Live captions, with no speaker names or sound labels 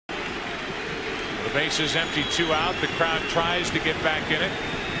Bases empty, 2 out. The crowd tries to get back in it.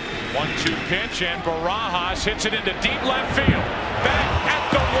 1-2 pitch, and Barajas hits it into deep left field. Back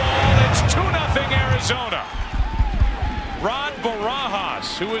at the wall. It's 2-0 Arizona. Ron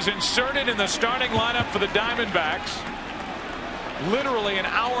Barajas, who was inserted in the starting lineup for the Diamondbacks literally an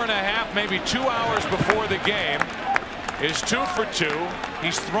hour and a half, maybe 2 hours before the game, is 2 for 2.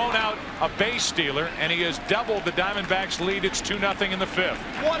 He's thrown out a base stealer, and he has doubled the Diamondbacks' lead. It's 2-0 in the 5th.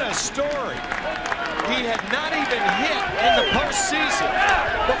 What a story. He had not even hit in the postseason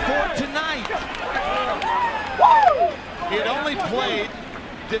before tonight. He had only played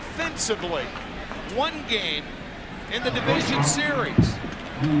defensively 1 game in the division series.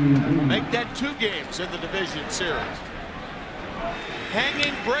 Make that 2 games in the division series.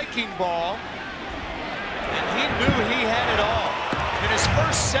 Hanging breaking ball, and he knew he had it all. In his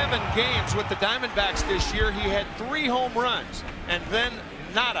first 7 games with the Diamondbacks this year, he had 3 home runs, and then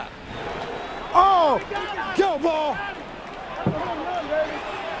nada. Oh, go ball.